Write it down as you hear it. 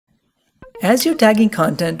As you're tagging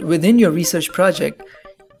content within your research project,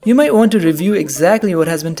 you might want to review exactly what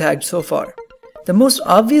has been tagged so far. The most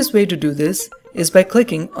obvious way to do this is by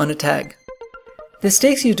clicking on a tag. This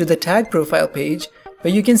takes you to the tag profile page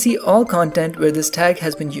where you can see all content where this tag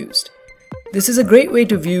has been used. This is a great way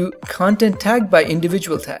to view content tagged by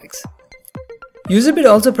individual tags. UserBit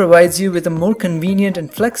also provides you with a more convenient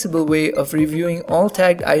and flexible way of reviewing all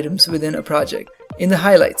tagged items within a project in the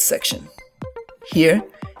Highlights section. Here,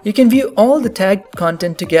 you can view all the tagged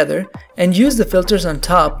content together and use the filters on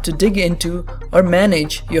top to dig into or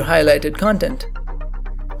manage your highlighted content.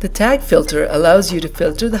 The tag filter allows you to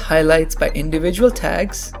filter the highlights by individual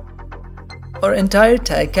tags or entire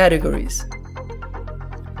tag categories.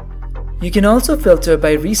 You can also filter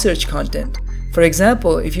by research content. For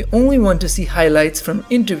example, if you only want to see highlights from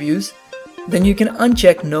interviews, then you can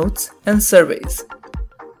uncheck notes and surveys.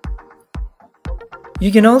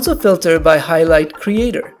 You can also filter by highlight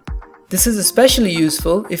creator. This is especially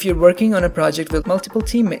useful if you're working on a project with multiple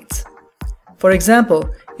teammates. For example,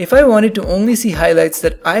 if I wanted to only see highlights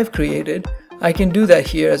that I've created, I can do that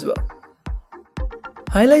here as well.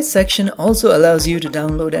 Highlights section also allows you to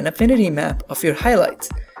download an Affinity map of your highlights.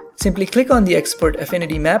 Simply click on the Export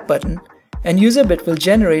Affinity Map button and UserBit will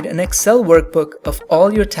generate an Excel workbook of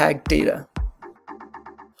all your tagged data.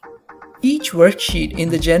 Each worksheet in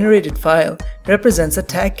the generated file represents a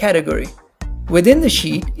tag category. Within the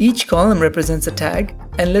sheet, each column represents a tag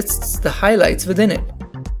and lists the highlights within it.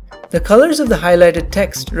 The colors of the highlighted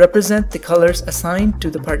text represent the colors assigned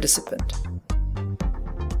to the participant.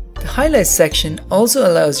 The Highlights section also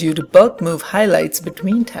allows you to bulk move highlights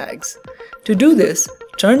between tags. To do this,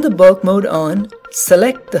 turn the bulk mode on,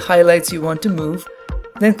 select the highlights you want to move,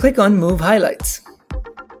 then click on Move Highlights.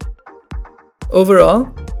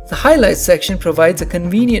 Overall, the Highlights section provides a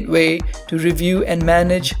convenient way to review and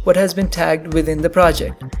manage what has been tagged within the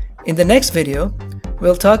project. In the next video,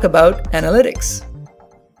 we'll talk about analytics.